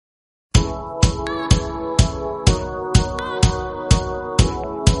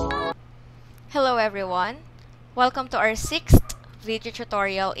everyone! Welcome to our 6th video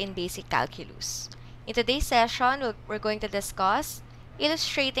tutorial in Basic Calculus. In today's session, we're going to discuss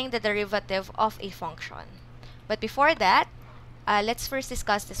illustrating the derivative of a function. But before that, let's first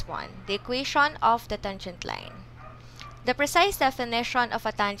discuss this one, the equation of the tangent line. The precise definition of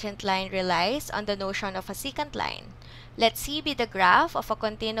a tangent line relies on the notion of a secant line. Let C be the graph of a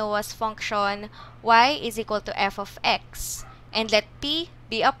continuous function y is equal to f of x, and let P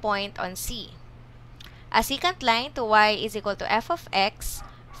be a point on C. A secant line to y is equal to f of x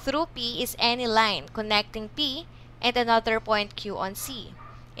through P is any line connecting P and another point Q on C.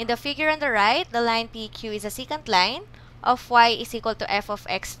 In the figure on the right, the line PQ is a secant line of y is equal to f of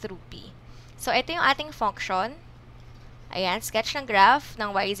x through P. So, ito yung ating function. Ayan, sketch ng graph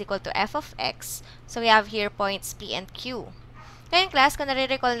ng y is equal to f of x. So, we have here points P and Q. Ngayon, class, kung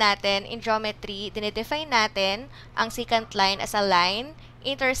nare-recall natin, in geometry, dinedefine natin ang secant line as a line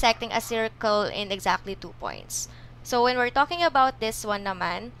intersecting a circle in exactly 2 points. So, when we're talking about this one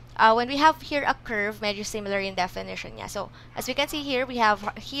naman, when we have here a curve, medyo similar in definition niya. So, as we can see here, we have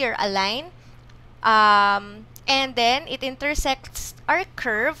here a line, and then it intersects our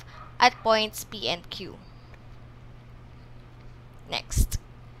curve at points P and Q. Next.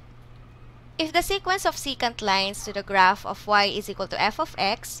 If the sequence of secant lines to the graph of y is equal to f of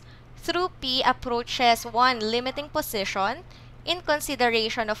x through P approaches one limiting position in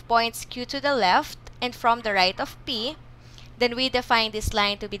consideration of points Q to the left and from the right of P, then we define this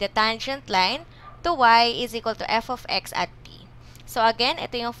line to be the tangent line to y is equal to f of x at P. So again,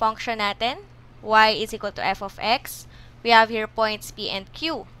 ito yung function natin, y is equal to f of x. We have here points P and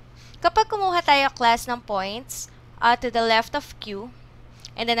Q. Kapag kumuha tayo class ng points to the left of Q,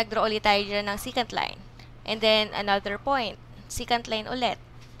 and then nagdraw ulit tayo dyan ng secant line. And then another point, secant line ulit.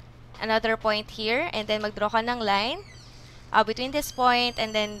 Another point here, and then magdraw ka ng line between this point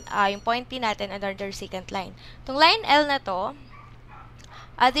and then yung point P natin, another secant line. Itong line L na to,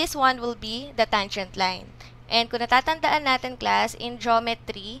 this one will be the tangent line. And kung natatandaan natin, class, in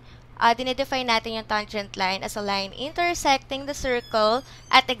geometry, dinedefine natin yung tangent line as a line intersecting the circle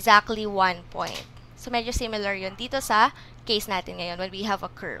at exactly 1 point. So, medyo similar yun dito sa case natin ngayon when we have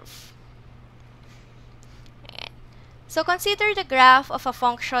a curve. Ayan. So, consider the graph of a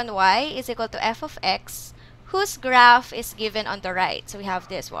function y is equal to f of x, whose graph is given on the right. So, we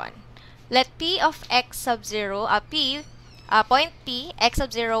have this one. Let P of x sub 0, point P, x sub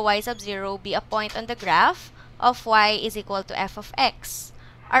 0, y sub 0 be a point on the graph of y is equal to f of x.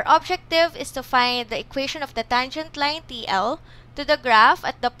 Our objective is to find the equation of the tangent line TL to the graph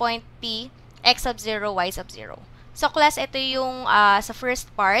at the point P, x sub 0, y sub 0. So, class, ito yung sa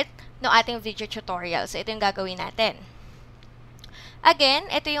first part ng ating video tutorial. So, ito yung gagawin natin. Again,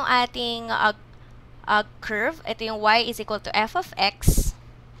 ito yung ating curve. Ito yung y is equal to f of x.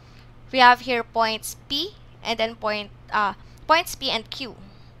 We have here points P and then points P and Q.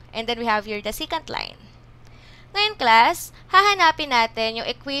 And then we have here the secant line. Ngayon, class, hahanapin natin yung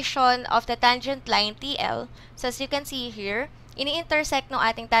equation of the tangent line TL. So, as you can see here, ini-intersect ng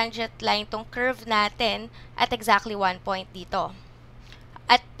ating tangent line tong curve natin at exactly 1 point dito.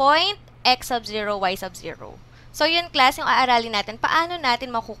 At point x sub 0, y sub 0. So, yun, class, yung aaralin natin, paano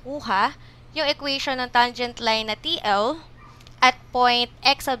natin makukuha yung equation ng tangent line na TL at point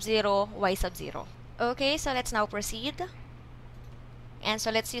x sub 0, y sub 0. Okay, so let's now proceed. And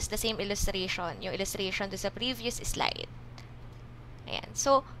so, let's use the same illustration, yung illustration do sa previous slide. Ayan.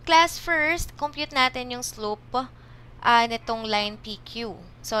 So, class, first, compute natin yung slope nitong line PQ.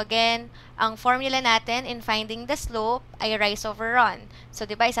 So, again, ang formula natin in finding the slope ay rise over run. So,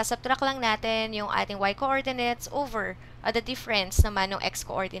 diba, isasubtract lang natin yung ating y coordinates over the difference naman ng x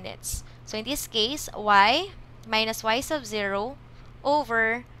coordinates. So, in this case, y minus y sub 0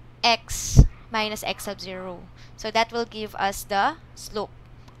 over x minus x sub 0. So, that will give us the slope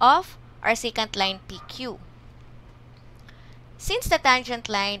of our secant line PQ. Since the tangent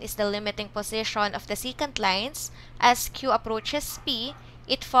line is the limiting position of the secant lines as Q approaches P,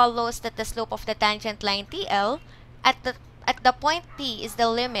 it follows that the slope of the tangent line TL at the point P is the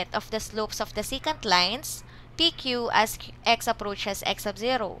limit of the slopes of the secant lines PQ as x approaches x sub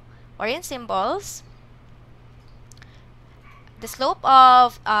 0. Or in symbols, the slope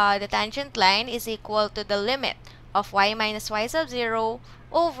of the tangent line is equal to the limit of y minus y sub 0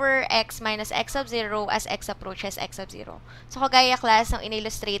 over x minus x sub 0 as x approaches x sub 0. So, kagaya, class, ng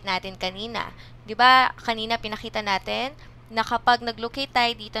in-illustrate natin kanina. Diba, kanina pinakita natin na kapag nag-locate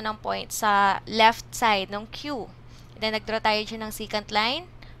tayo dito ng point sa left side ng Q, then nag-draw tayo dyan ng secant line,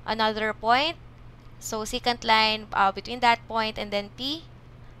 another point. So, secant line between that point and then P,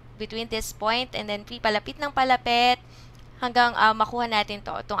 between this point and then P, palapit ng palapit, hanggang makuha natin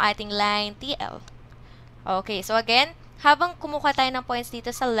itong ating line TL. Okay, so again, habang kumuha tayo ng points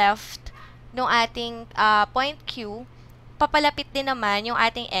dito sa left ng ating point Q, papalapit din naman yung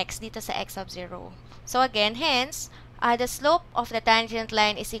ating x dito sa x sub 0. So again, hence, the slope of the tangent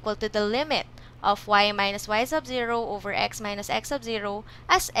line is equal to the limit of y minus y sub 0 over x minus x sub 0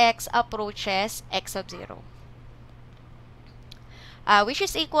 as x approaches x sub 0. Which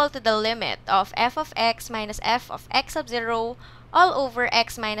is equal to the limit of f of x minus f of x sub 0 all over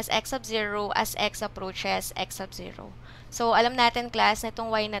x minus x sub 0 as x approaches x sub 0. So, alam natin, class, na itong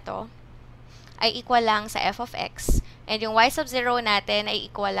y na to ay equal lang sa f of x. And yung y sub 0 natin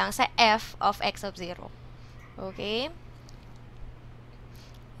ay equal lang sa f of x sub 0. Okay?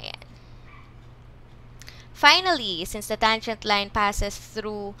 Ayan. Finally, since the tangent line passes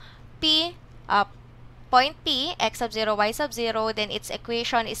through P, point P, x sub 0, y sub 0, then its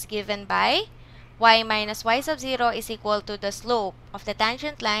equation is given by y minus y sub 0 is equal to the slope of the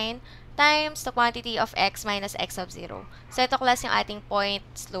tangent line times the quantity of x minus x sub 0. So, ito class yung ating point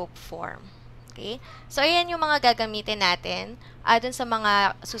slope form. Okay? So, ayan yung mga gagamitin natin dun sa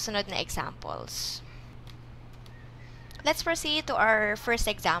mga susunod na examples. Let's proceed to our first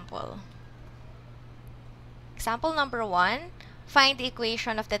example. Example number 1. Find the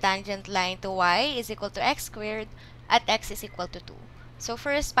equation of the tangent line to y is equal to x squared at x is equal to 2. So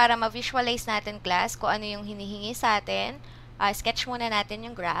first, para ma-visualize natin, class, kung ano yung hinihingi sa atin, sketch muna natin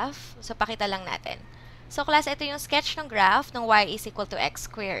yung graph. So pakita lang natin. So class, ito yung sketch ng graph ng y is equal to x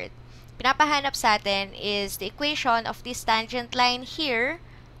squared. Pinapahanap sa atin is the equation of this tangent line here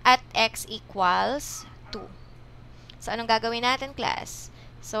at x equals 2. So anong gagawin natin, class?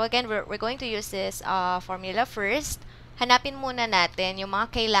 So again, we're going to use this formula first. Hanapin muna natin yung mga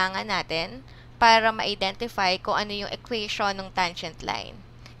kailangan natin para ma-identify kung ano yung equation ng tangent line.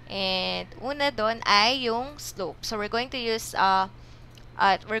 And una doon ay yung slope. So we're going to use,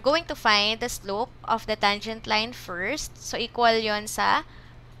 we're going to find the slope of the tangent line first. So equal yon sa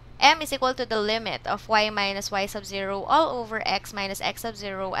m is equal to the limit of y minus y sub 0 all over x minus x sub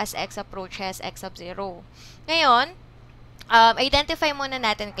 0 as x approaches x sub 0. Ngayon, identify muna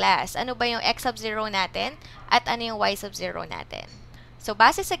natin, class, ano ba yung x sub 0 natin at ano yung y sub 0 natin. So,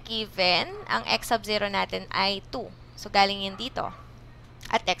 base sa given, ang x sub 0 natin ay 2. So, galing yun dito.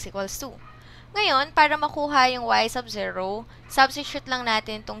 At x equals 2. Ngayon, para makuha yung y sub 0, substitute lang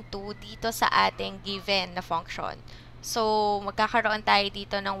natin itong 2 dito sa ating given na function. So, magkakaroon tayo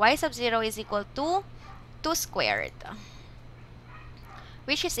dito ng y sub 0 is equal to 2 squared,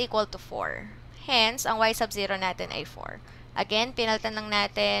 which is equal to 4. Hence, ang y sub 0 natin ay 4. Again, pinalitan lang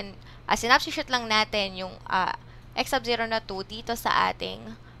natin, sinubstitute lang natin yung x sub 0 na 2 dito sa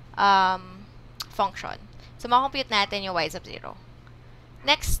ating function. So, makakompute natin yung y sub 0.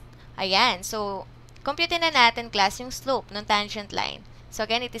 Next, ayan. So, compute na natin, class, yung slope ng tangent line. So,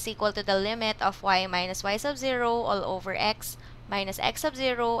 again, it is equal to the limit of y minus y sub 0 all over x minus x sub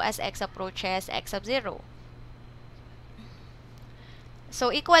 0 as x approaches x sub 0.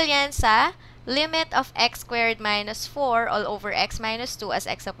 So, equal yan sa limit of x squared minus 4 all over x minus 2 as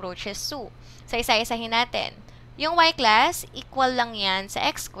x approaches 2. So, isa-isahin natin. Yung y, class, equal lang yan sa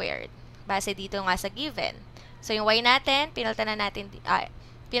x squared. Base dito nga sa given. So, yung y natin, pinalitan na natin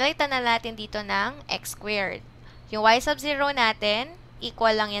dito ng x squared. Yung y sub 0 natin,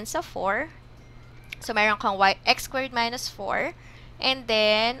 equal lang yan sa 4. So, meron kang x squared minus 4. And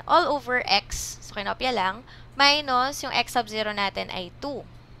then, all over x, so kinopya lang, minus yung x sub 0 natin ay 2.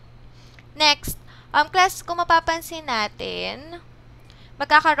 Next, class, kung mapapansin natin,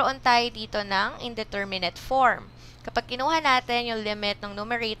 magkakaroon tayo dito ng indeterminate form. Kapag kinuha natin yung limit ng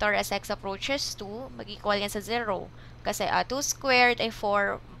numerator as x approaches 2, mag-equal yan sa 0. Kasi 2 squared ay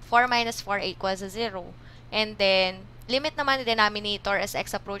 4, 4 minus 4 equals sa 0. And then, limit naman ng denominator as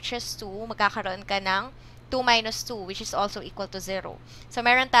x approaches 2, magkakaroon ka ng 2 minus 2, which is also equal to 0. So,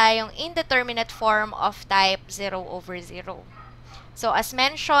 meron tayong indeterminate form of type 0 over 0. So, as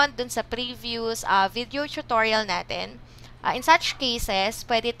mentioned dun sa previous video tutorial natin, in such cases,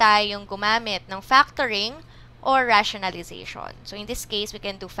 pwede tayong gumamit ng factoring or rationalization. So, in this case, we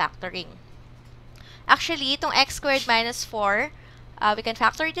can do factoring. Actually, itong x squared minus 4, we can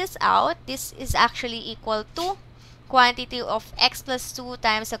factor this out. This is actually equal to quantity of x plus 2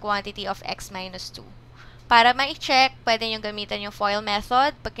 times the quantity of x minus 2. Para ma-check, pwede nyo gamitan yung FOIL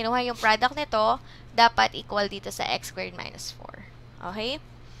method. Pag kinuha yung product nito, dapat equal dito sa x squared minus 4. Okay?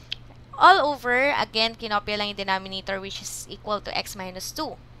 All over, again, kinopya lang yung denominator which is equal to x minus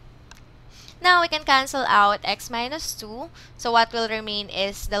 2. Now, we can cancel out x minus 2. So, what will remain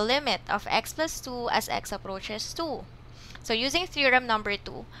is the limit of x plus 2 as x approaches 2. So, using theorem number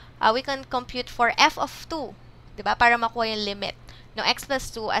 2, we can compute for f of 2. Diba? Para makuha yung limit ng x plus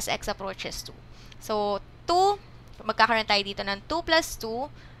 2 as x approaches 2. So, 2, magkakaroon tayo dito ng 2 plus 2,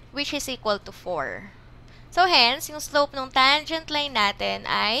 which is equal to 4. So, hence, yung slope ng tangent line natin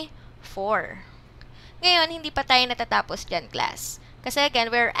ay 4. Ngayon, hindi pa tayo natatapos dyan, class. Kasi again,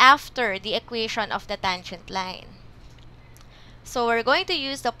 we're after the equation of the tangent line. So, we're going to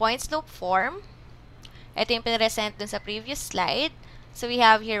use the point slope form. Ito yung pinresent dun sa previous slide. So, we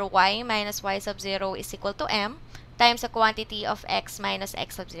have here y minus y sub 0 is equal to m times the quantity of x minus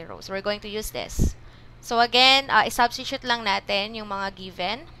x sub 0. So, we're going to use this. So, again, i-substitute lang natin yung mga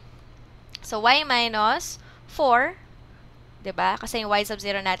given. So, y minus 4, diba? Kasi yung y sub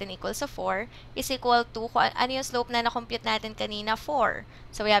 0 natin equals to 4, is equal to, ano yung slope na na-compute natin kanina? 4.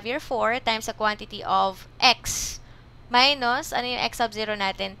 So, we have here 4 times the quantity of x minus, ano yung x sub 0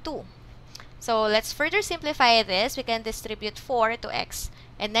 natin? 2. So, let's further simplify this. We can distribute 4 to x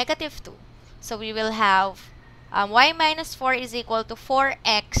and negative 2. So, we will have y minus 4 is equal to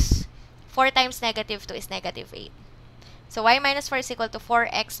 4x. 4 times negative 2 is negative 8. So, y minus 4 is equal to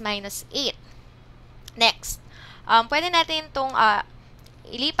 4x minus 8. Next, pwede natin itong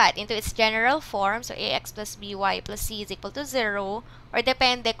ilipat into its general form. So, ax plus by plus c is equal to 0. Or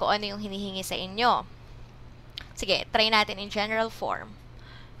depende kung ano yung hinihingi sa inyo. Sige, try natin in general form.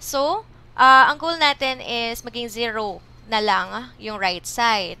 So, ang goal natin is maging 0 na lang yung right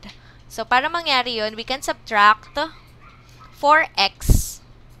side. So, para mangyari yun, we can subtract 4x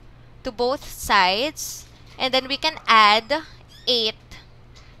to both sides. And then we can add 8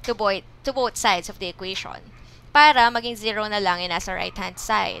 to both sides of the equation para maging 0 na lang yung nasa right-hand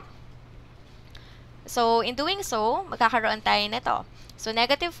side. So, in doing so, magkakaroon tayo nito. So,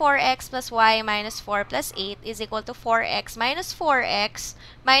 negative 4x plus y minus 4 plus 8 is equal to 4x minus 4x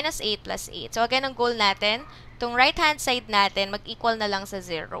minus 8 plus 8. So, again, ang goal natin, itong right-hand side natin, mag-equal na lang sa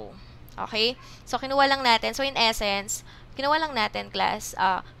 0. Okay? So, kinuha lang natin. So, in essence, kinuha lang natin, class,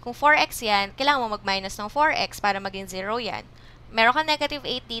 kung 4x yan, kailangan mo mag-minus ng 4x para maging 0 yan. Meron ka negative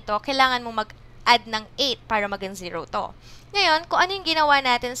 8 dito, kailangan mo mag-add ng 8 para maging 0 to. Ngayon, kung ano yung ginawa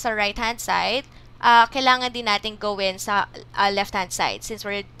natin sa right-hand side, kailangan din natin gawin sa left-hand side since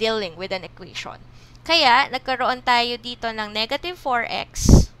we're dealing with an equation. Kaya, nagkaroon tayo dito ng negative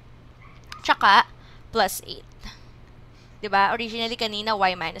 4x tsaka plus 8. Diba? Originally, kanina,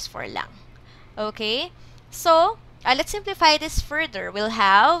 y minus 4 lang. Okay? So, let's simplify this further. We'll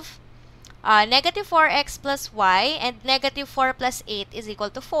have negative 4x plus y and negative 4 plus 8 is equal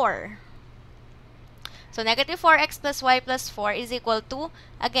to 4. So, negative 4x plus y plus 4 is equal to,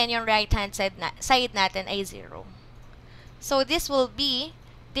 again, yung right-hand side natin ay 0. So, this will be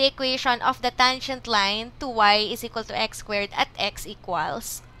the equation of the tangent line to y is equal to x squared at x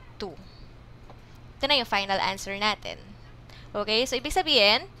equals 2. Ito na yung final answer natin. Okay? So, ibig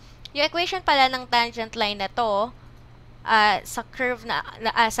sabihin, yung equation pala ng tangent line na to, sa curve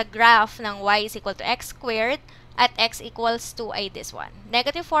sa graph ng y is equal to x squared at x equals 2 ay this one.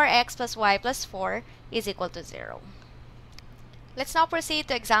 Negative 4x plus y plus 4 is equal to 0. Let's now proceed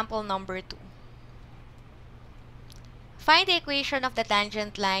to example number 2. Find the equation of the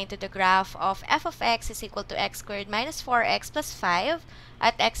tangent line to the graph of f of x is equal to x squared minus 4x plus 5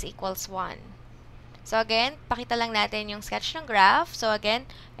 at x equals 1. So again, pakita lang natin yung sketch ng graph. So again,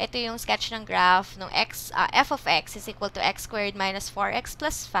 ito yung sketch ng graph ng f of x is equal to x squared minus 4x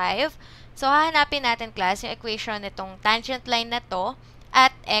plus 5. So hahanapin natin, class, yung equation nitong tangent line na to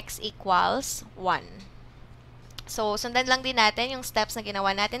at x equals 1. So, sundan lang din natin yung steps na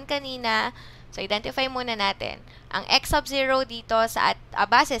ginawa natin kanina. So, identify muna natin. Ang x sub 0 dito sa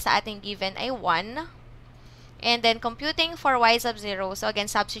base sa ating given ay 1. And then, computing for y sub 0. So,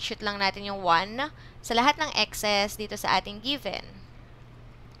 again, substitute lang natin yung 1 sa lahat ng x's dito sa ating given.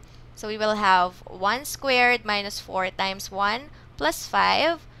 So, we will have 1 squared minus 4 times 1 plus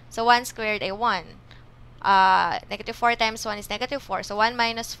 5. So, 1 squared ay 1. Negative 4 times 1 is negative 4. So, 1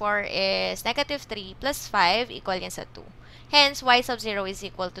 minus 4 is negative 3 plus 5 equal yan sa 2. Hence, y sub 0 is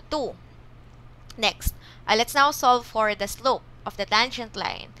equal to 2. Next, let's now solve for the slope of the tangent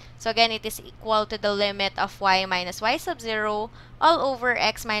line. So, again, it is equal to the limit of y minus y sub 0 all over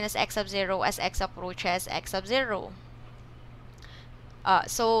x minus x sub 0 as x approaches x sub 0.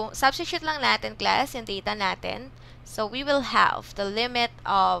 So, substitute lang natin, class, yung data natin. So, we will have the limit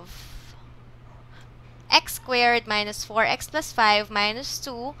of x squared minus 4x plus 5 minus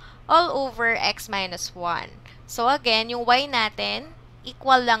 2 all over x minus 1. So, again, yung y natin,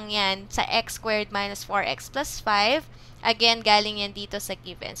 equal lang yan sa x squared minus 4x plus 5. Again, galing yan dito sa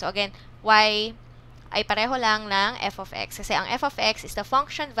given. So, again, y ay pareho lang ng f of x. Kasi ang f of x is the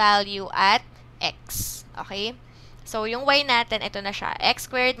function value at x. Okay? So, yung y natin, ito na siya.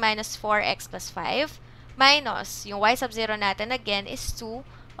 X squared minus 4x plus 5 minus, yung y sub 0 natin, again, is 2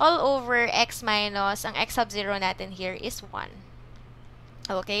 all over x minus, ang x sub 0 natin here is 1.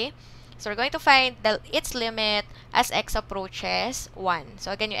 Okay? So, we're going to find its limit as x approaches 1. So,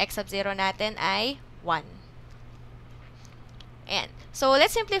 again, yung x sub 0 natin ay 1. And, so,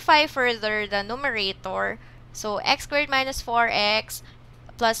 let's simplify further the numerator. So, x squared minus 4x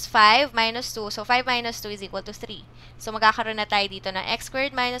plus 5 minus 2. So, 5 minus 2 is equal to 3. So, magkakaroon na tayo dito ng x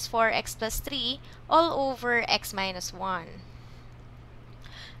squared minus 4x plus 3 all over x minus 1.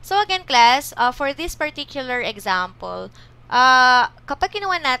 So, again, class, for this particular example, kapag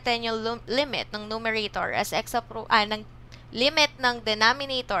kinuha natin yung limit ng numerator as x ng limit ng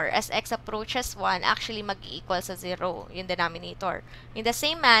denominator as x approaches 1, actually mag-equal sa 0 yung denominator. In the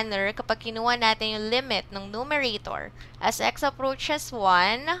same manner, kapag kinuha natin yung limit ng numerator as x approaches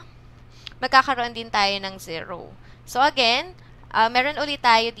 1, magkakaroon din tayo ng 0. So again, meron ulit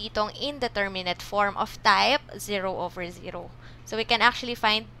tayo ditong indeterminate form of type 0 over 0. So we can actually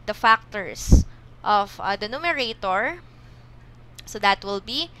find the factors of the numerator. So that will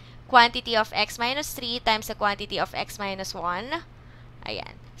be quantity of x minus 3 times the quantity of x minus 1.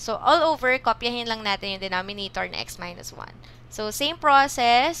 Ayan. So, all over, kopyahin lang natin yung denominator na x minus 1. So, same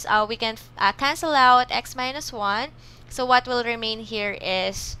process. We can cancel out x minus 1. So, what will remain here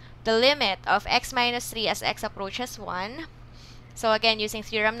is the limit of x minus 3 as x approaches 1. So, again, using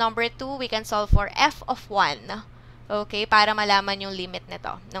theorem number 2, we can solve for f of 1. Okay, para malaman yung limit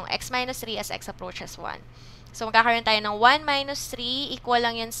nito ng x minus 3 as x approaches 1. So, magkakaroon tayo ng 1 minus 3, equal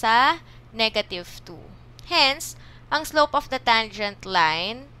lang yun sa negative 2. Hence, ang slope of the tangent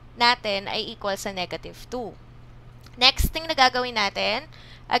line natin ay equal sa negative 2. Next thing na gagawin natin,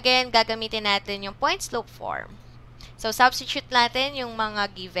 again, gagamitin natin yung point slope form. So, substitute natin yung mga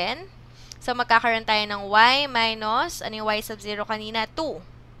given. So, magkakaroon tayo ng y minus, ano yung y sub 0 kanina? 2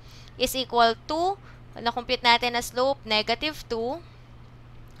 is equal to, na-compute natin na slope, negative 2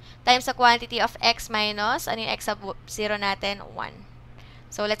 times the quantity of x minus, ano yung x sub 0 natin? 1.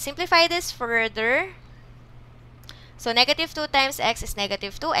 So, let's simplify this further. So, negative 2 times x is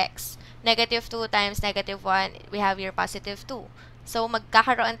negative 2x. Negative 2 times negative 1, we have here positive 2. So,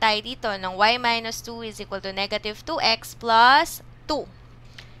 magkakaroon tayo dito ng y minus 2 is equal to negative 2x plus 2.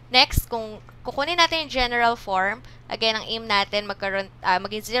 Next, kung kukunin natin yung general form, again, ang aim natin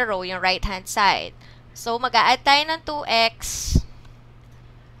maging 0 yung right-hand side. So, mag-a-add tayo ng 2x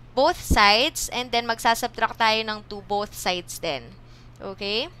both sides, and then magsasubtract tayo ng 2 both sides din.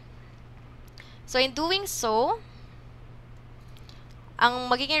 Okay? So, in doing so,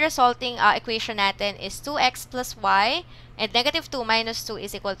 ang magiging resulting equation natin is 2x plus y, and negative 2 minus 2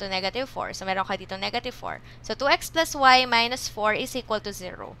 is equal to negative 4. So, meron ka dito negative 4. So, 2x plus y minus 4 is equal to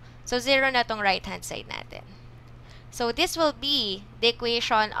 0. So, 0 na tong right-hand side natin. So, this will be the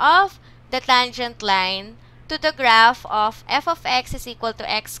equation of the tangent line to the graph of f of x is equal to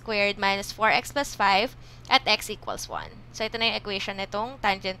x squared minus 4x plus 5 at x equals 1. So, ito na yung equation nitong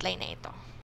tangent line na ito.